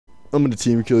I'm gonna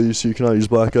team kill you so you cannot use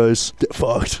black eyes. Get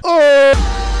fucked. Oh!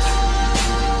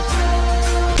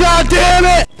 God damn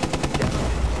it!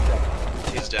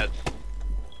 He's dead.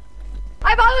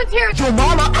 I volunteered. Your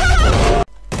mama.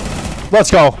 Let's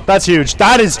go. That's huge.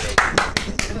 That is.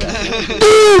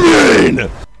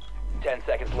 10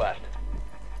 seconds left.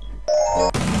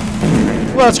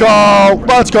 Let's go.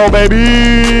 Let's go,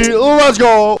 baby. Let's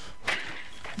go.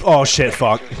 Oh shit!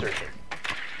 Fuck.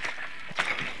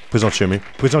 Please don't shoot me.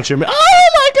 Please don't shoot me. Oh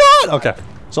my god! Okay.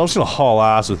 So I'm just gonna haul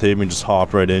ass with him and just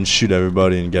hop right in, shoot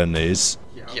everybody, and get an ace.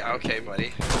 Yeah, okay,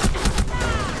 buddy.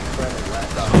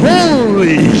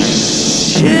 Holy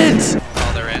shit!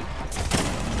 Oh, they're in.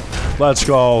 Let's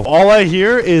go. All I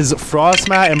hear is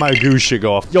Frostmat and my goose shit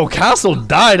go off. Yo, Castle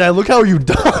died. Look how you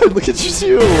died. Look at you, see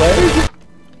your leg.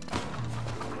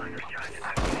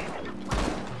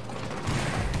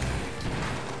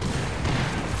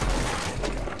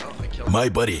 My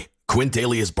buddy,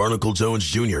 Quintalius Barnacle Jones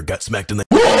Jr. got smacked in the.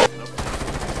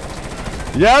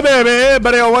 Yeah, baby.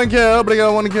 Buddy got one kill. Buddy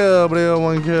got one kill. Buddy got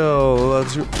one kill.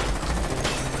 Let's go.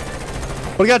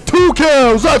 Buddy got 2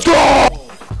 kills. Let's go.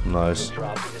 Nice.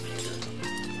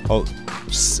 Oh,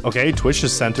 okay. Twitch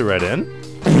just sent it right in.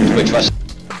 Twitch,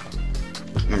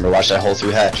 remember, watch that hole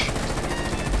through hatch.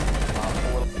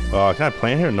 Can I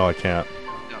plant here? No, I can't.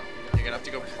 No, you're gonna have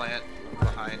to go plant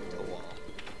behind the wall.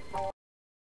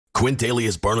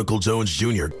 Quintalius Barnacle Jones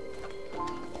Jr.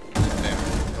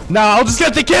 Nah, I'll just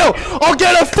get the kill. I'll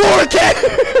get a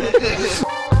 4K.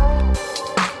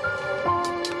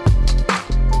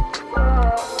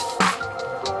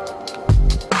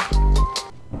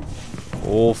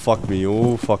 Oh, fuck me.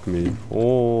 Oh, fuck me.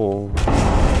 Oh.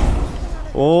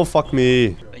 Oh, fuck me.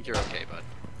 I think you're okay, bud.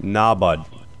 Nah, bud.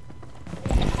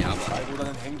 Yeah,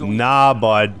 bud. Nah,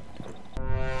 bud.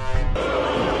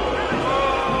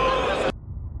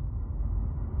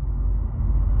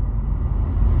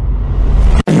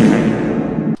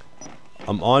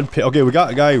 I'm on ping. Okay, we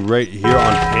got a guy right here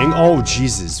on ping. Oh,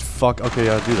 Jesus. Fuck. Okay,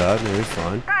 yeah, do that. Maybe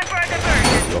fine.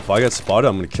 Yo, if I get spotted,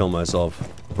 I'm gonna kill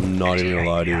myself. I'm not even gonna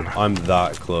lie to you. I'm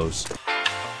that close.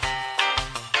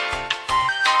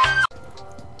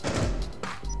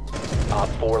 Top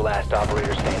 4 last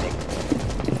operator standing.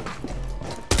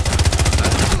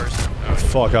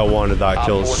 Fuck, I wanted that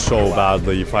kill so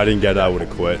badly. If I didn't get it, I would've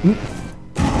quit. You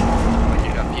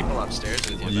got people upstairs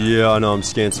with you. Yeah, I know. I'm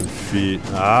scanning some feet.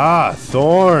 Ah,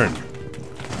 Thorn.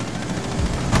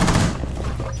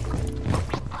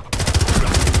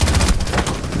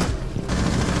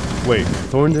 Wait,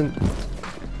 Thorn didn't.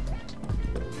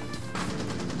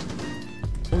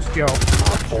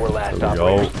 Top 4 last There we go.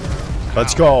 operator.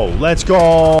 Let's go. Let's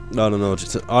go. I don't know.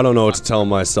 I don't know what to tell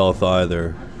myself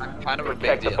either. Kind of a big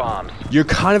Protect the deal. bombs. You're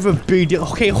kind of a big deal.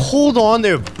 Okay, hold on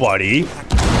there, buddy.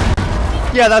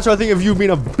 Yeah, that's what I think of you being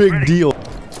a big deal.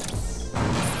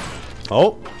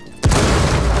 Oh.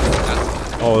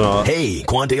 Oh no. Hey,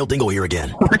 Quandale Dingle here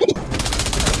again.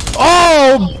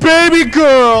 Oh, baby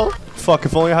girl. Fuck,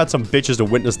 if only I had some bitches to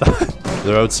witness that.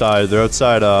 They're outside. They're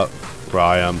outside, where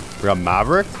I am. We got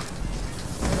Maverick.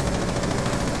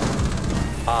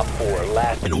 Top 4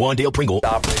 last And Wandale Pringle.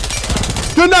 operator.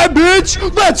 Good night, bitch.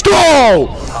 Let's go.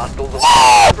 Hostiles.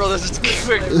 Oh! Bro, this is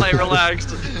quick play,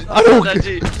 relaxed. I don't That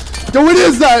deep. Yo, it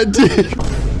is that deep.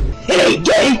 It ain't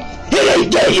gay! It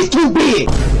ain't gay! It's too big!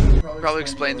 Probably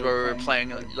explains why we were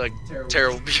playing like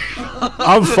terrible people.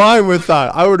 I'm fine with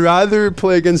that. I would rather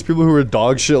play against people who are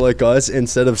dog shit like us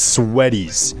instead of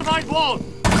sweaties.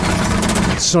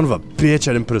 Son of a bitch,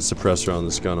 I didn't put a suppressor on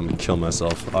this gun. I'm gonna kill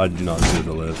myself. I do not deserve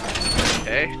to live.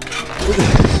 Okay.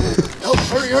 Oh,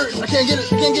 hurry! I can't get it!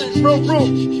 I can't get it! Bro!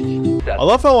 I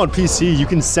love how on PC you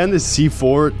can send the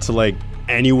C4 to like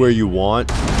anywhere you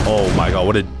want. Oh my god,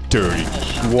 what a dirty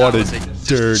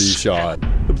shot.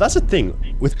 But that's the thing.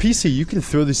 With PC, you can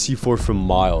throw the C4 from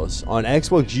miles. On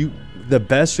Xbox, the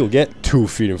best you'll get 2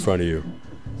 feet in front of you.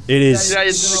 It is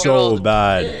so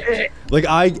bad. Like,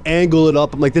 I angle it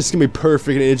up. I'm like, this is gonna be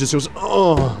perfect. And it just goes,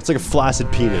 oh, it's like a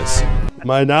flaccid penis.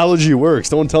 My analogy works.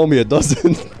 Don't tell me it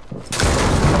doesn't.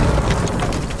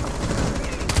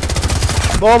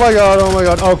 Oh my god, oh my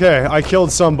god. Okay, I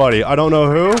killed somebody. I don't know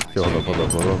who.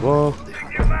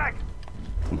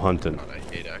 I'm hunting. I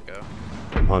hate Echo.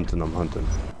 I'm hunting.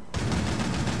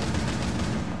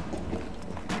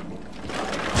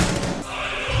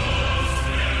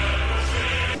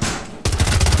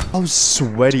 I'm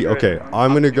sweaty. Okay,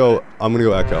 I'm gonna go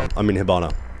Echo. I mean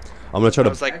Hibana. I'm gonna try I to.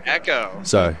 was like Echo.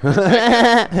 Sorry. I'm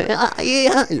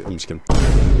just kidding.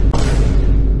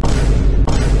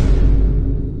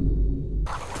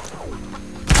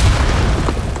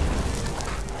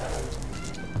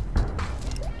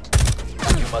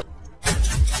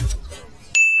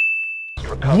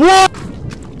 recovered. What?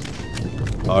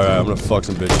 Alright, I'm gonna fuck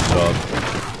some bitches up.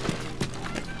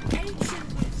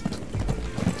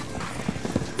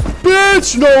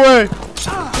 Bitch! No way!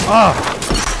 Ah!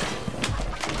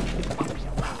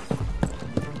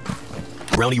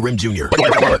 Brownie Rim Jr.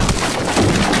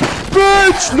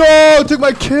 Bitch! No! Took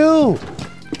my kill!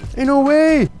 Ain't no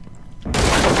way! I'm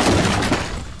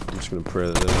just gonna pray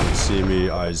that they don't see me.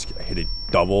 I just hit a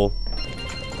double.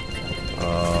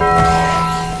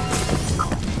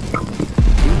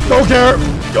 Don't care!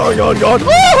 God!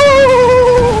 Whoa!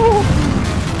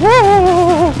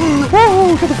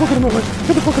 Get the fuck out of my way!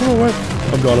 Get the fuck out of my way!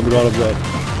 I'm gone.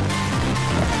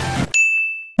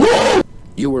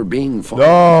 You were being followed.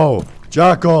 No!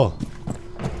 Jackal!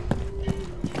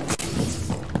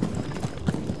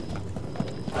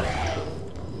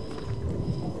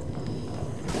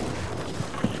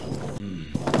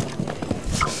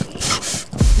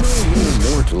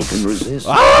 Mortal can resist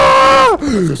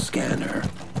the scanner.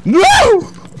 No!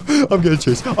 I'm getting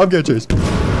chased.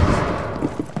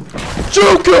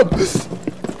 Juke him!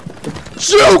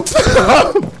 Juke!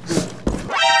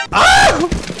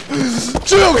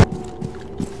 Juke!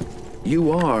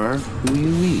 You are who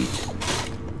you eat.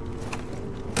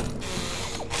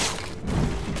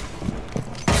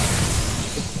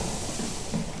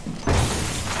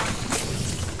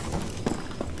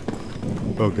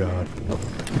 Oh god.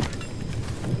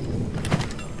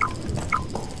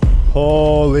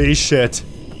 Holy shit.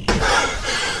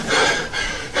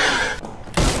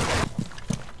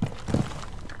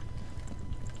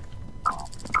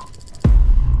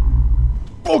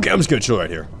 Okay, I'm just gonna chill right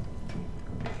here.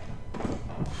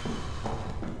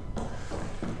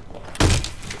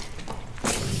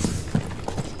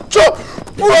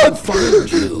 Run!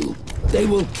 Find you. They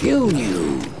will kill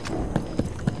you.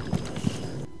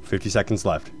 50 seconds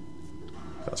left.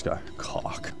 This guy.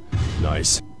 Cock.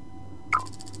 Nice.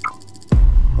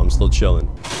 I'm still chilling.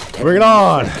 Bring it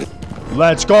on!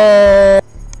 Let's go!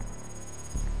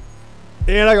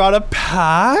 And I got a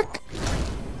pack.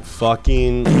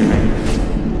 Fucking.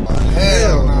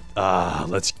 Hell. Ah,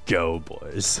 let's go,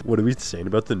 boys. What are we saying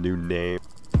about the new name?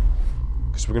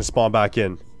 Because we're gonna spawn back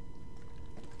in.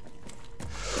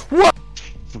 What?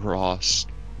 Frost.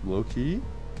 Low key?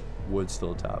 Would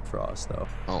still tap Frost though.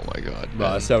 Oh my god. No,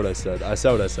 Man. I said what I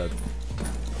said.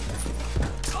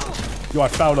 Yo, I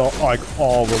found out like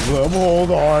all of them.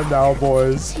 Hold on now,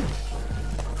 boys.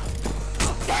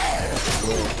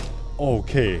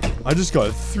 Okay, I just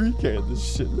got 3K in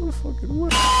this shit. No fucking way.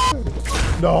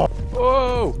 No.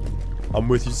 Whoa. I'm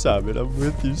with you, Simon.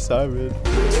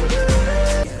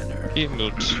 He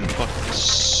looks fucking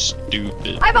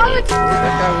stupid. I volunteer.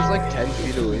 That guy was like 10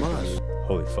 feet away from me.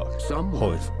 Holy fuck. Someone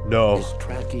Holy fuck. No. is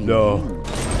tracking No. you.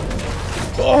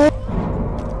 Oh.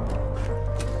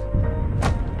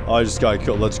 I just got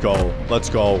killed. Let's go.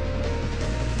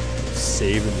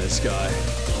 Saving this guy.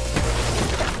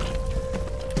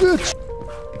 Bitch.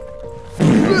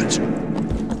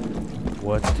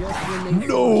 What?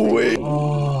 No way.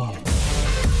 Oh.